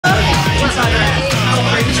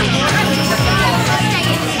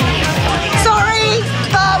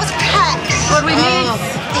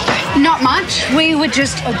were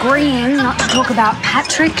just agreeing not to talk about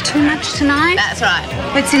Patrick too much tonight. That's right.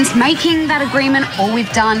 But since making that agreement, all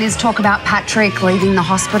we've done is talk about Patrick leaving the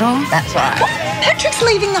hospital. That's right. What? Patrick's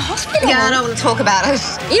leaving the hospital? Yeah, I don't want to talk about it.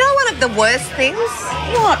 You know one of the worst things?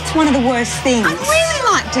 What's one of the worst things? I really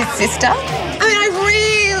liked his sister. I mean, I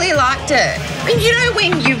really liked her. I mean, you know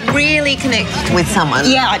when you really connect with someone?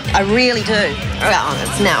 Yeah, I really do. Well,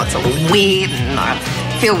 now it's all weird and I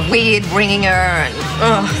feel weird bringing her and,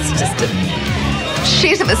 it's just a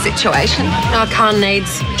shit of a situation. No, I can't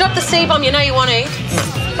needs. Drop the C-bomb, you know you want to.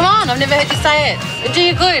 Come on, I've never heard you say it. It'll do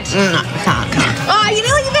you good. No, I can't. Oh, you're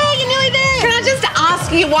nearly there, you're nearly there. Can I just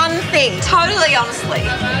ask you one thing, totally honestly?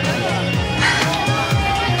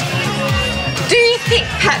 Do you think,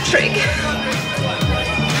 Patrick,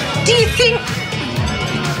 do you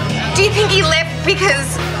think he left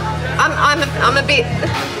because I'm a bit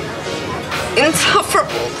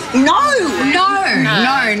insufferable? No.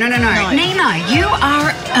 Nina, you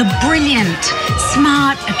are a brilliant,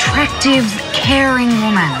 smart, attractive, caring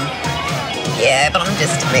woman. Yeah, but I'm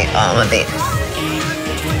a bit.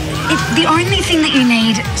 The only thing that you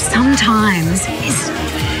need sometimes is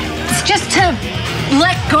just to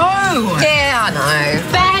let go. Yeah, I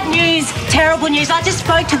know. Bad news, terrible news. I just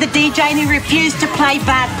spoke to the DJ and he refused to play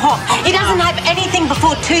bad pop. He doesn't have anything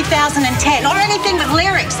before 2010 or anything with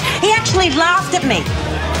lyrics. He actually laughed at me.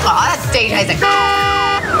 Oh, that's DJ's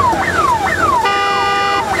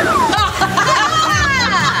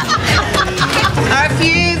I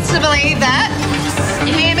refuse to believe that.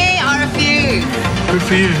 You hear me? I refuse. Good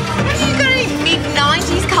for you. You got any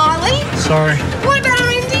mid-90s, Kylie? Sorry. What about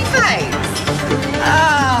our indie phase?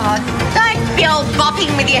 Oh, don't be all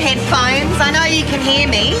bopping with your headphones. I know you can hear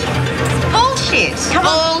me. It's bullshit.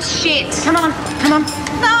 Bullshit. Come on. No.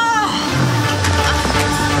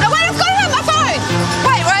 No, wait, I've got it on my phone.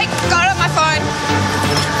 Wait, got it on my phone.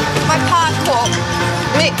 My passport.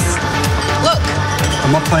 Mix. Look.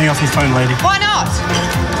 I'm not playing off your phone, lady. Why not?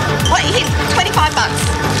 What, here's $25.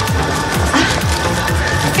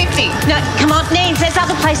 50. No, come on, Neen, there's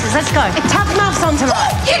other places. Let's go. Tuff Muff's on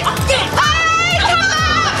tonight. Hey, come on!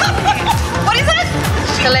 What is it?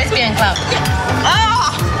 The lesbian club.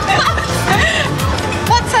 Oh!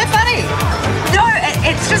 What's so funny? No,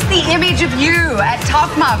 it's just the image of you at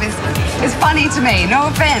Tuff Muff is funny to me. No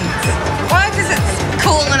offense. Why? Because it's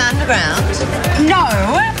cool and underground. No,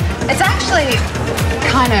 it's actually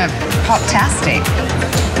kind of pop-tastic.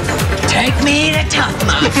 Take me to Tuff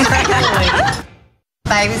Muff.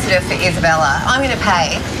 Babysitter for Isabella. I'm going to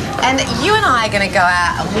pay. And you and I are going to go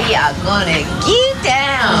out and we are going to get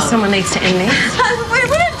down. Oh, someone needs to end this. We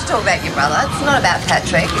don't have to talk about your brother. It's not about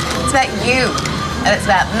Patrick. It's about you. And it's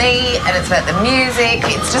about me. And it's about the music.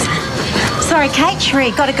 It's just... Sorry, Kate,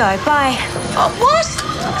 Sheree, gotta go. Bye. Oh, what?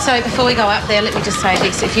 So before we go up there, let me just say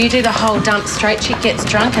this. If you do the whole dump straight chick gets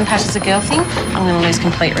drunk and passes a girl thing, I'm going to lose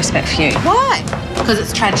complete respect for you. Why? Because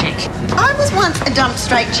it's tragic. I was once a dump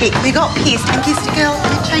straight chick who got pissed and kissed a girl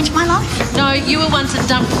and it changed my life. No, you were once a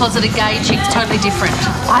dump closeted gay chick. It's totally different.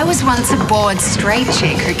 I was once a bored straight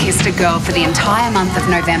chick who kissed a girl for the entire month of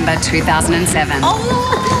November 2007. Oh,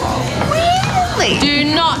 really? Do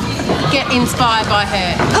not get inspired by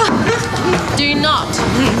her. Do not.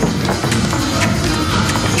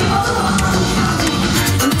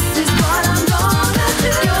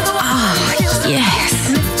 Oh, yes.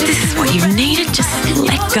 This is what you needed. Just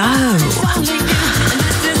let go.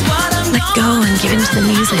 Let go and give into the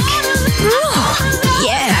music. Oh,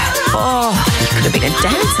 yeah. Oh, you could have been a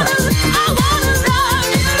dancer.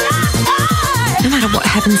 No matter what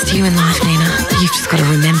happens to you in life, Nina, you've just got to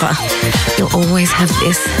remember, you'll always have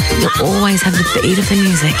this. You'll always have the beat of the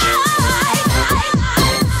music.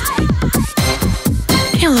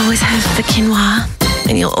 You'll always have the quinoa,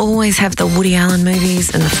 and you'll always have the Woody Allen movies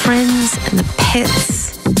and the Friends and the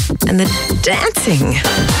Pets and the dancing.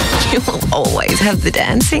 You will always have the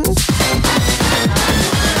dancing.